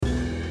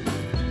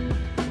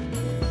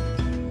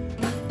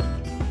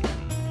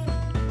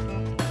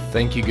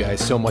Thank you guys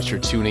so much for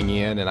tuning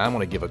in, and I want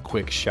to give a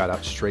quick shout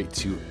out straight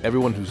to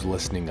everyone who's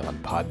listening on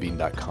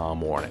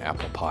podbean.com or on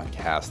Apple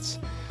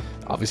Podcasts.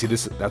 Obviously,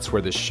 that's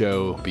where the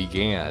show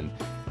began,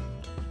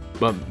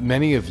 but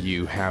many of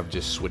you have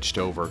just switched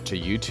over to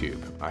YouTube.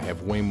 I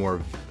have way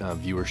more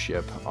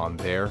viewership on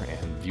there,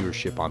 and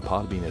viewership on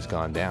Podbean has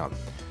gone down.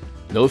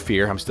 No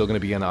fear, I'm still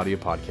going to be on audio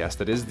podcast.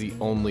 That is the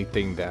only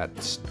thing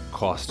that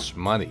costs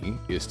money,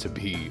 is to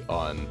be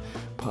on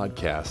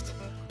podcast.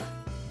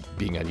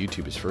 Being on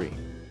YouTube is free.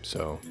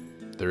 So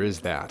there is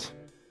that.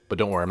 But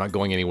don't worry, I'm not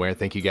going anywhere.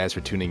 Thank you guys for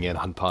tuning in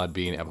on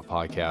Podbean, Apple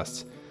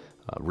Podcasts.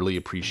 Really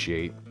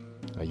appreciate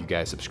you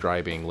guys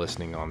subscribing,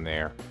 listening on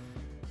there.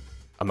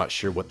 I'm not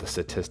sure what the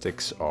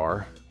statistics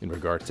are in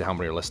regards to how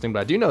many are listening,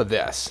 but I do know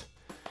this.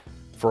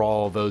 For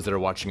all those that are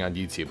watching on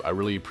YouTube, I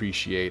really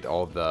appreciate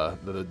all the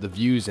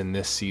views in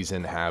this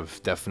season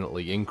have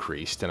definitely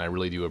increased, and I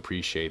really do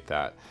appreciate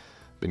that.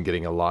 Been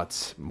getting a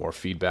lot more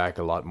feedback,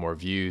 a lot more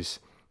views.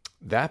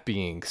 That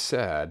being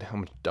said,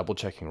 I'm double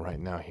checking right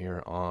now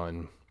here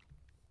on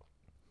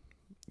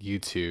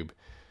YouTube.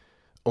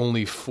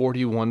 Only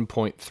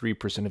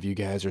 41.3% of you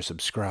guys are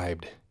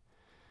subscribed.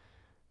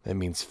 That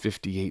means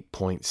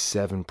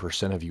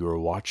 58.7% of you are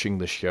watching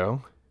the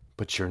show,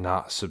 but you're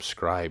not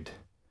subscribed.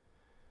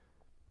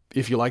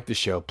 If you like the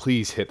show,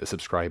 please hit the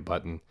subscribe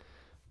button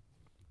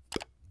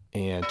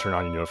and turn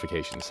on your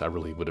notifications. I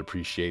really would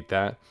appreciate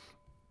that.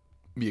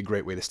 Be a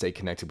great way to stay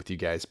connected with you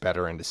guys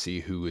better and to see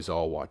who is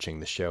all watching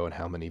the show and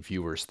how many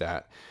viewers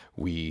that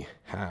we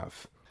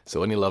have.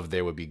 So any love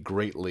there would be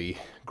greatly,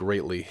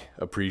 greatly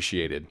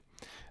appreciated.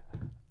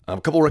 A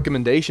couple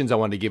recommendations I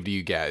wanted to give to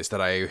you guys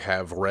that I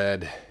have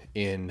read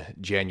in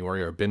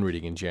January, or been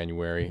reading in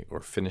January, or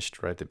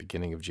finished right at the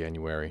beginning of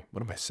January.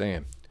 What am I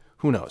saying?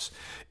 Who knows?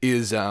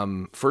 Is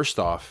first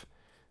off,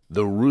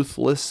 The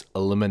Ruthless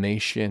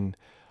Elimination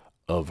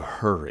of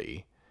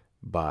Hurry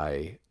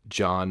by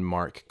John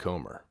Mark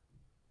Comer.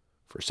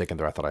 For a second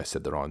there, I thought I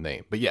said the wrong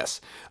name. But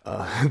yes,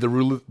 The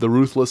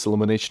Ruthless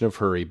Elimination of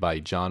Hurry by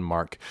John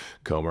Mark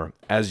Comer.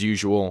 As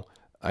usual,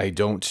 I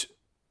don't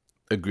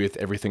agree with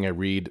everything I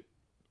read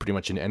pretty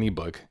much in any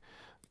book,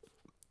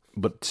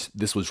 but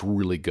this was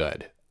really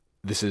good.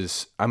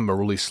 I'm a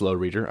really slow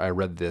reader. I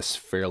read this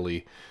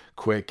fairly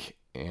quick,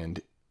 and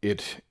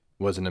it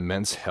was an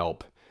immense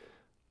help.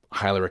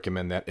 Highly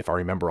recommend that. If I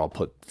remember, I'll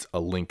put a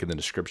link in the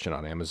description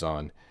on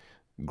Amazon.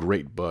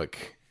 Great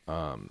book.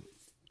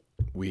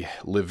 We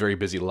live very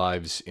busy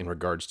lives in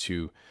regards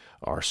to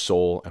our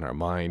soul and our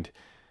mind,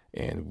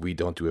 and we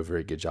don't do a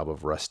very good job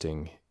of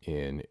resting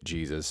in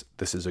Jesus.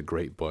 This is a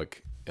great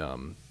book,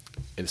 and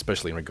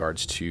especially in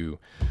regards to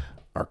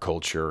our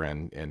culture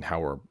and how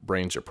our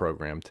brains are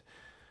programmed.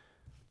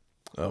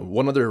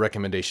 One other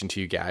recommendation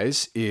to you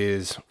guys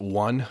is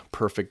One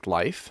Perfect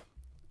Life.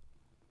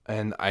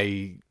 And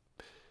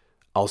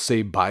I'll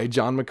say by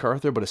John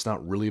MacArthur, but it's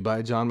not really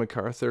by John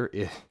MacArthur.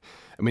 It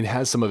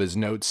has some of his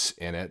notes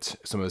in it,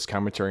 some of his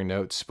commentary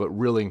notes, but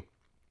really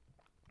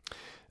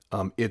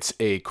it's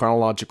a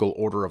chronological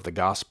order of the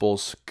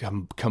Gospels,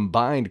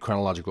 combined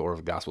chronological order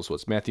of the Gospels. So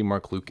it's Matthew,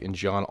 Mark, Luke, and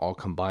John all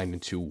combined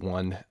into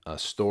one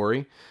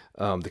story,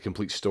 the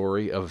complete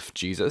story of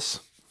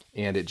Jesus.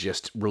 And it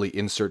just really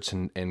inserts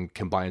and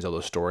combines all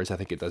those stories. I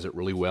think it does it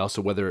really well.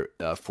 So whether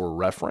for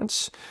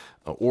reference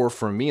or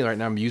for me, right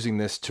now I'm using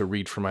this to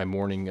read for my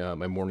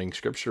morning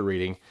scripture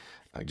reading,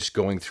 just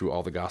going through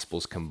all the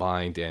Gospels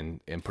combined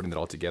and putting it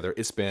all together.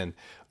 It's been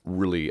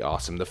really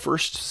awesome. The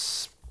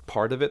first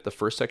part of it, the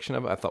first section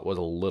of it, I thought was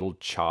a little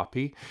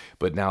choppy,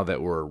 but now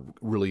that we're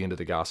really into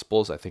the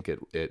Gospels, I think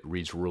it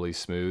reads really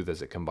smooth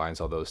as it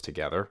combines all those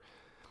together.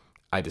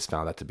 I just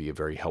found that to be a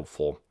very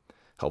helpful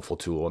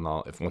tool, and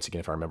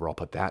if I remember, I'll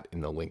put that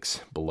in the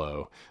links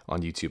below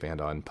on YouTube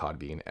and on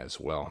Podbean as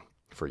well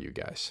for you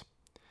guys.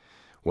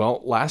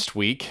 Well, last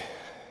week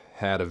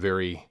had a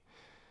very,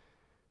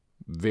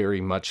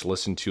 very much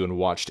listened to and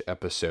watched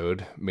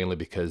episode, mainly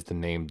because the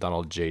name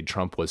Donald J.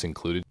 Trump was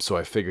included, so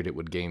I figured it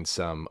would gain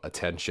some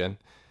attention.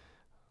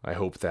 I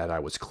hope that I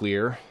was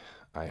clear.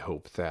 I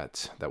hope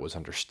that was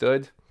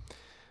understood.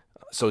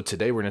 So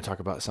today we're going to talk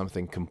about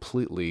something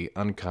completely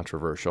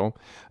uncontroversial,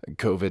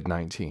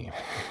 COVID-19.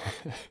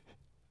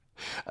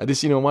 I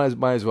just,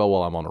 might as well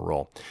while I'm on a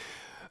roll.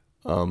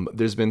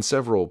 There's been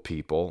several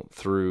people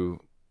through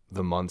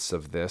the months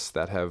of this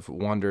that have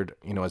wondered,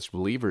 as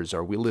believers,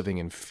 are we living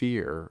in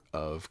fear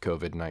of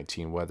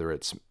COVID-19, whether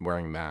it's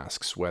wearing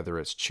masks, whether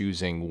it's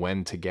choosing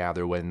when to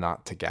gather, when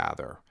not to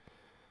gather,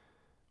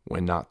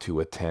 when not to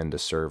attend a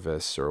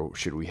service, or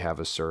should we have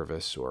a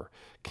service, or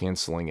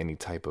canceling any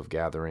type of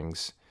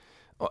gatherings.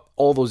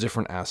 All those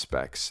different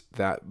aspects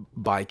that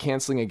by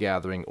canceling a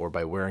gathering or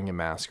by wearing a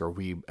mask, are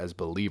we as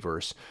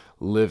believers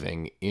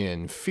living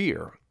in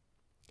fear?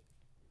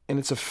 And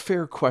it's a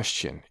fair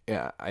question.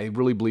 Yeah, I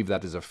really believe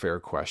that is a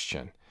fair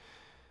question.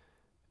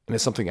 And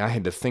it's something I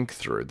had to think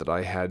through, that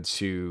I had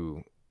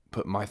to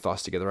put my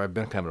thoughts together. I've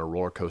been kind of in a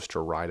roller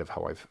coaster ride of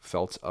how I've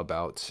felt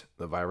about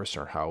the virus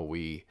or how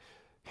we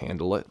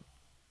handle it.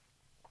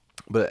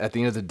 But at the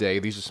end of the day,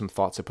 these are some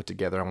thoughts I put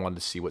together. I wanted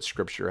to see what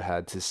Scripture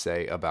had to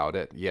say about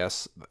it.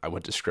 Yes, I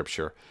went to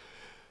Scripture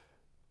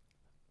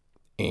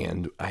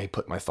and I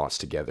put my thoughts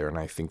together, and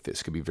I think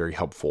this could be very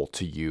helpful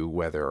to you,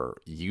 whether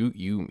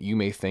you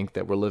may think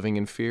that we're living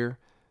in fear,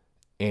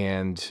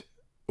 and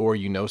or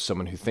you know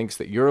someone who thinks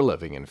that you're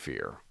living in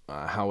fear.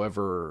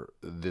 However,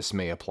 this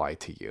may apply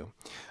to you.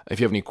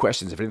 If you have any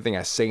questions, if anything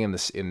I say in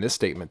this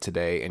statement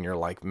today, and you're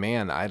like,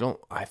 man, I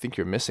think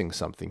you're missing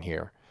something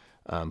here,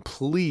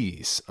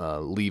 please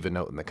leave a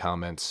note in the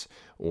comments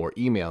or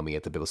email me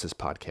at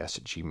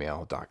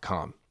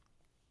thebiblicistpodcast@gmail.com.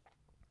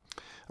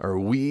 Are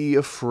we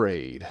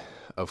afraid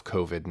of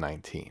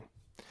COVID-19?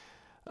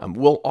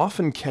 We'll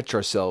often catch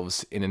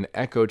ourselves in an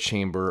echo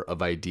chamber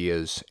of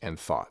ideas and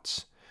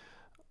thoughts.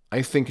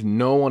 I think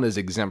no one is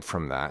exempt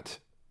from that,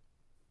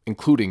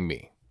 including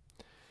me,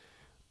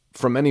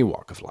 from any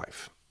walk of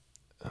life.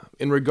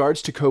 In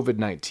regards to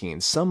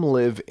COVID-19, some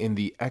live in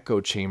the echo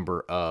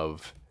chamber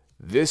of,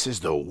 this is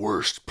the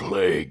worst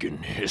plague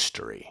in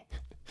history,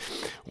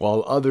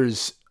 while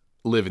others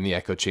live in the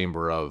echo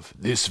chamber of,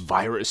 this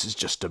virus is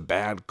just a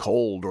bad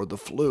cold or the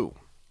flu.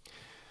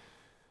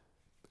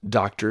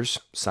 Doctors,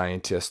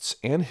 scientists,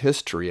 and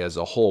history as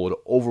a whole would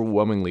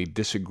overwhelmingly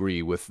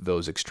disagree with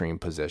those extreme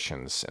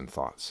positions and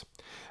thoughts.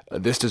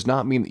 This does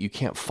not mean that you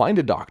can't find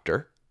a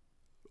doctor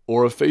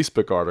or a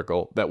Facebook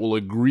article that will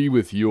agree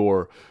with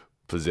your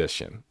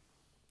position.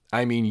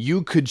 I mean,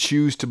 you could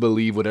choose to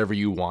believe whatever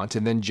you want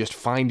and then just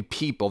find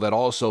people that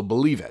also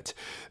believe it.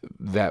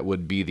 That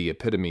would be the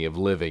epitome of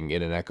living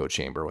in an echo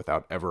chamber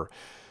without ever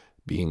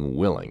being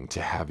willing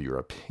to have your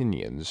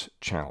opinions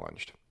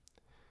challenged.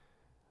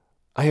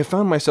 I have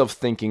found myself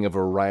thinking a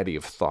variety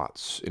of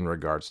thoughts in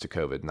regards to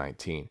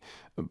COVID-19,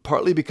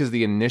 partly because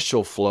the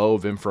initial flow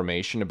of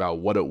information about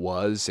what it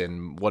was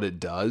and what it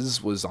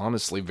does was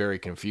honestly very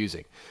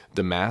confusing.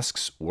 Do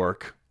masks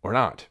work or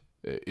not?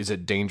 Is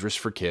it dangerous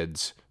for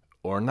kids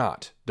or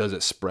not? Does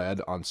it spread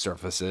on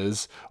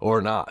surfaces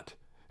or not?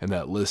 And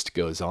that list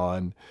goes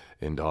on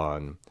and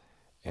on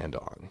and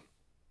on.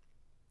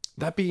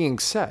 That being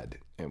said,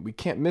 and we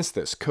can't miss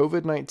this,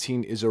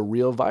 COVID-19 is a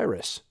real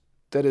virus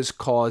that has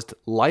caused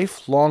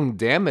lifelong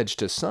damage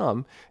to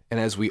some, and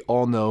as we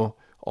all know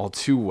all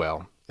too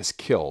well, has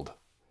killed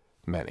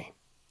many.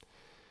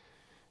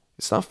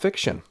 It's not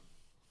fiction.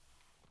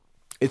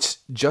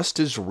 It's just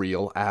as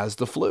real as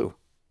the flu,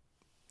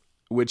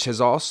 which has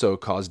also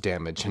caused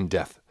damage and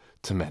death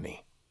to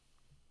many.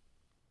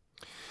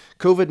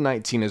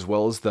 COVID-19, as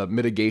well as the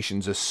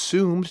mitigations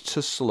assumed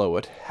to slow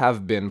it,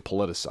 have been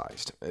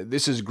politicized.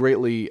 This is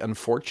greatly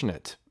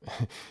unfortunate,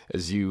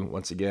 as you,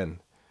 once again,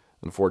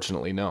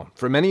 unfortunately know.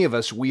 For many of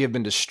us, we have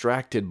been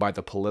distracted by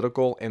the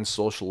political and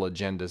social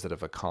agendas that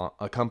have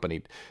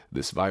accompanied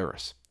this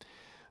virus.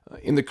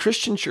 In the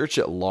Christian church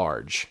at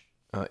large,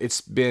 it's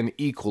been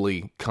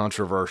equally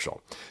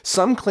controversial.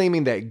 Some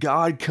claiming that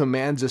God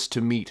commands us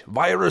to meet,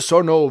 virus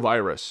or no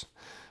virus.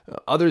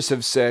 Others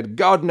have said,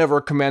 God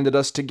never commanded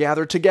us to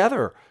gather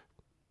together.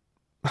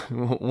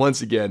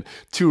 Once again,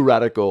 two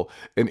radical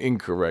and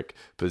incorrect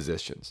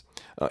positions.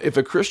 If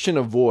a Christian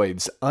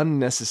avoids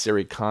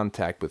unnecessary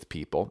contact with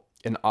people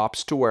and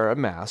opts to wear a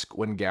mask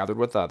when gathered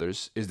with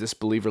others, is this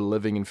believer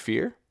living in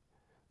fear?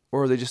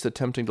 Or are they just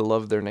attempting to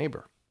love their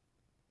neighbor?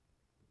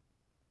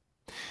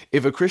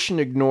 If a Christian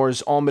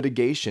ignores all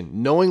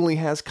mitigation, knowingly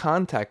has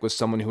contact with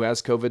someone who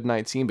has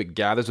COVID-19 but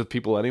gathers with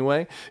people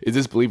anyway, is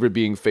this believer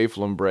being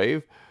faithful and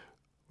brave?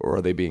 Or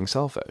are they being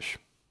selfish?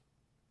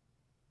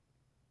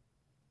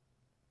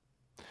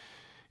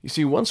 You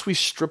see, once we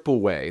strip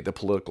away the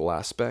political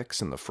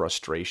aspects and the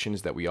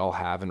frustrations that we all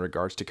have in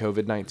regards to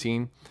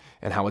COVID-19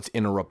 and how it's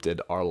interrupted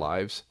our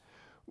lives,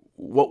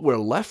 what we're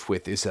left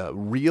with is a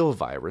real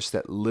virus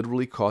that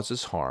literally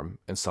causes harm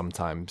and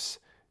sometimes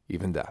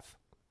even death.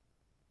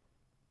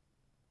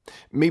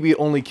 Maybe it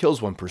only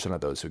kills 1%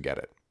 of those who get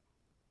it.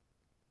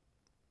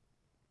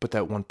 But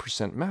that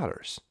 1%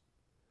 matters.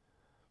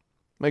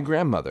 My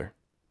grandmother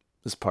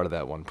is part of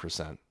that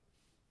 1%.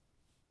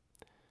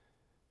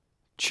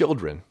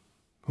 Children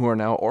who are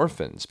now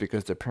orphans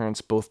because their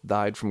parents both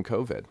died from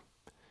COVID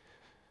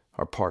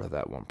are part of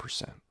that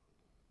 1%.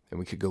 And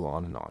we could go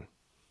on and on.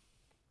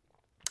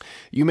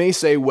 You may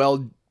say,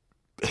 well,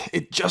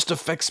 it just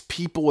affects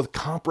people with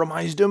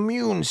compromised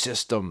immune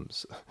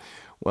systems.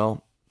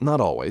 Well, not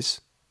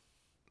always,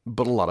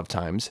 but a lot of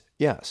times,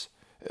 yes.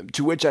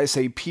 To which I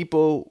say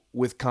people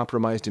with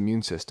compromised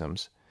immune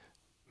systems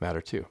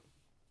matter too.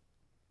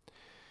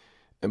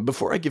 And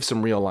before I give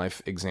some real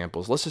life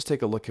examples, let's just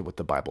take a look at what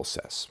the Bible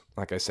says.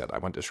 Like I said, I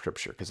went to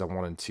Scripture because I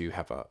wanted to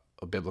have a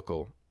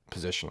biblical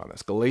position on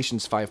this.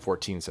 Galatians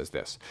 5:14 says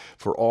this,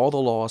 "For all the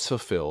law is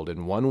fulfilled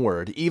in one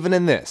word, even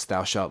in this,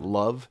 thou shalt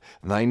love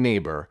thy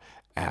neighbor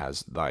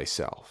as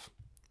thyself."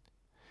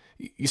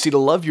 You see, to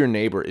love your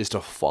neighbor is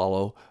to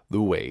follow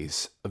the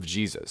ways of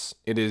Jesus.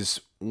 It is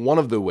one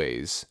of the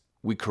ways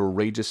we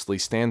courageously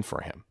stand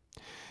for him.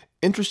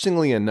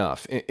 Interestingly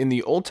enough, in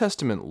the Old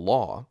Testament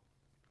law,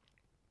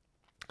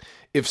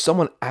 if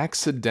someone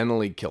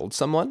accidentally killed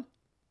someone,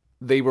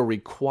 they were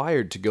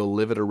required to go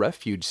live at a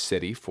refuge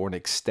city for an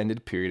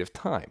extended period of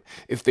time.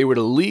 If they were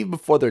to leave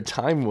before their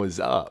time was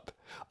up,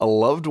 a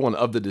loved one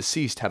of the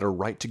deceased had a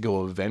right to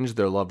go avenge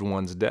their loved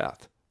one's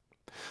death.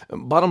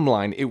 Bottom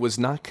line, it was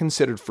not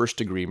considered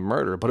first-degree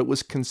murder, but it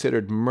was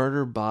considered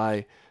murder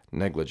by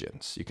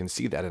negligence. You can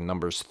see that in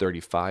Numbers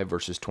 35,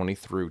 verses 22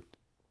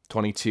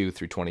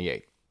 through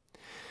 28.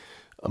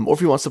 Or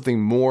if you want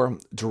something more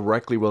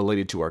directly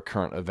related to our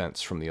current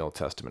events from the Old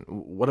Testament,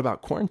 what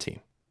about quarantine?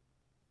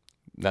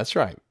 That's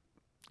right.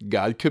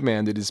 God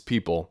commanded his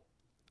people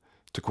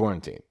to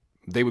quarantine.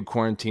 They would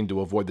quarantine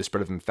to avoid the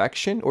spread of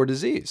infection or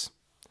disease.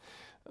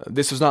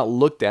 This was not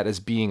looked at as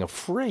being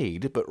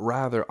afraid, but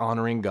rather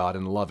honoring God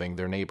and loving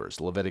their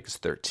neighbors. Leviticus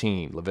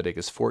 13,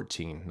 Leviticus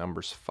 14,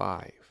 Numbers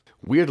 5.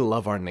 We are to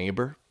love our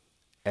neighbor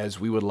as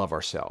we would love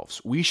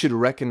ourselves. We should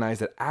recognize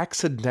that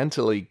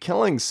accidentally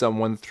killing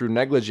someone through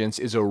negligence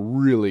is a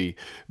really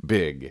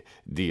big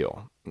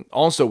deal.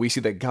 Also, we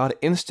see that God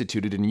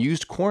instituted and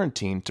used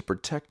quarantine to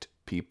protect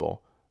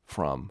people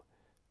from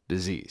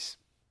disease.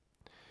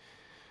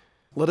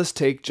 Let us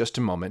take just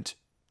a moment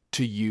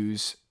to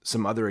use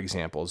some other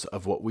examples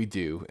of what we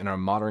do in our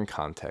modern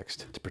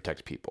context to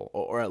protect people,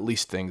 or at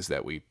least things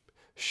that we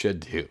should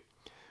do.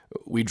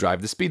 We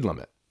drive the speed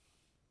limit.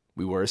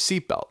 We wear a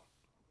seatbelt.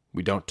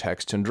 We don't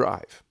text and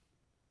drive.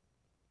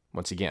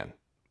 Once again,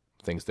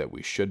 things that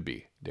we should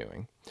be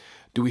doing.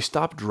 Do we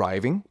stop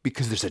driving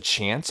because there's a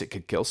chance it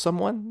could kill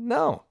someone?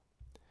 No.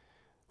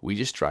 We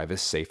just drive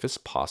as safe as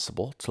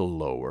possible to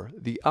lower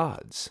the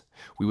odds.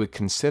 We would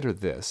consider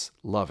this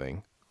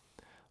loving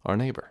our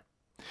neighbor.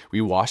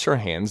 We wash our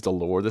hands to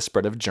lower the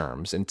spread of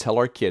germs and tell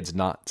our kids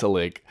not to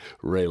lick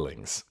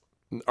railings.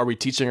 Are we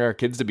teaching our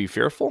kids to be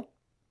fearful?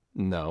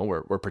 No,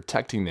 we're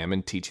protecting them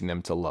and teaching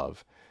them to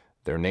love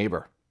their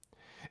neighbor.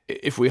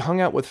 If we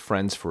hung out with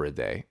friends for a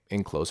day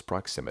in close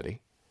proximity,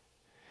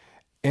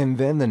 and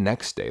then the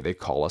next day they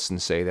call us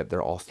and say that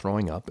they're all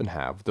throwing up and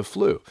have the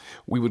flu,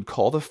 we would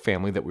call the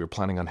family that we were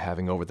planning on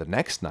having over the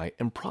next night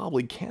and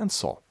probably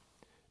cancel.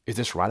 Is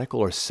this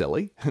radical or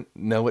silly?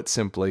 No, it's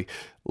simply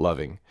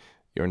loving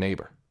your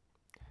neighbor.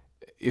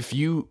 If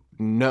you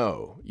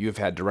know you have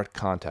had direct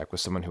contact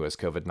with someone who has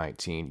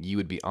COVID-19, you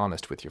would be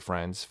honest with your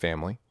friends,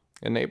 family,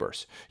 and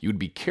neighbors. You would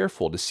be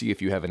careful to see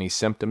if you have any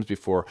symptoms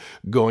before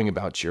going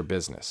about your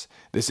business.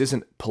 This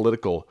isn't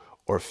political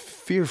or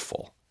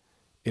fearful.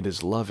 It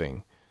is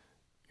loving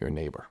your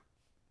neighbor.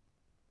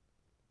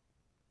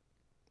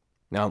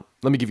 Now,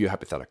 let me give you a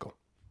hypothetical.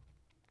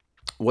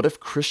 What if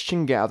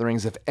Christian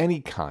gatherings of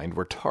any kind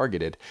were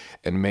targeted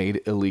and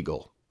made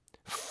illegal,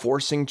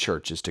 forcing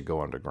churches to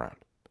go underground?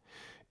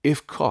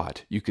 If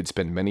caught, you could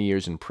spend many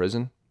years in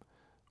prison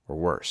or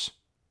worse.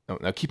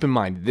 Now keep in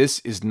mind, this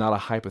is not a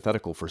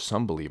hypothetical for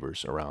some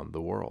believers around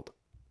the world.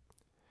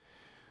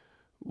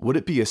 Would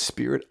it be a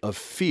spirit of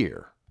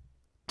fear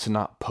to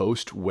not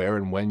post where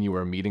and when you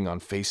are meeting on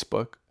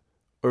Facebook,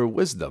 or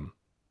wisdom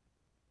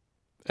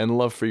and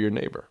love for your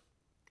neighbor?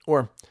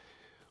 Or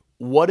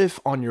what if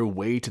on your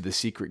way to the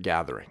secret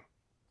gathering,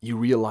 you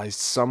realized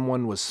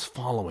someone was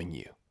following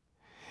you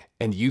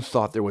and you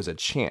thought there was a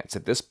chance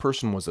that this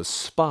person was a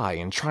spy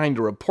and trying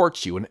to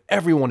report you and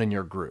everyone in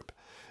your group?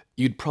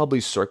 You'd probably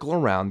circle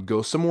around,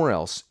 go somewhere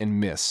else, and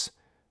miss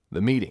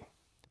the meeting.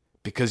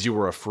 Because you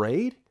were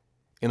afraid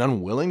and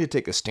unwilling to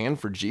take a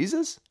stand for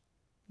Jesus?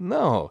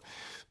 No,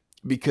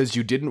 because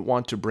you didn't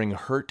want to bring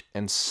hurt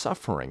and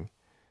suffering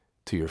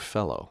to your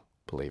fellow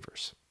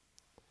believers.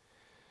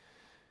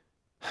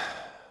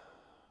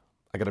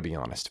 I gotta be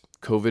honest,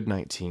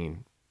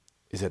 COVID-19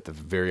 is at the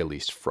very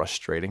least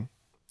frustrating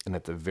and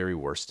at the very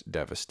worst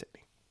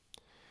devastating.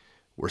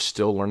 We're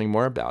still learning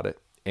more about it.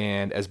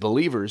 And as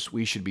believers,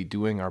 we should be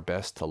doing our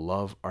best to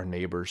love our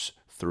neighbors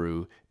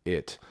through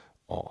it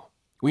all.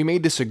 We may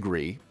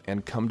disagree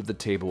and come to the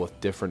table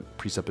with different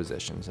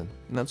presuppositions, and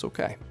that's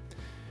okay.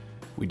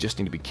 We just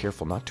need to be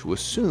careful not to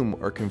assume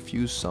or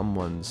confuse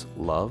someone's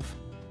love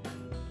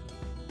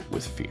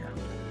with fear.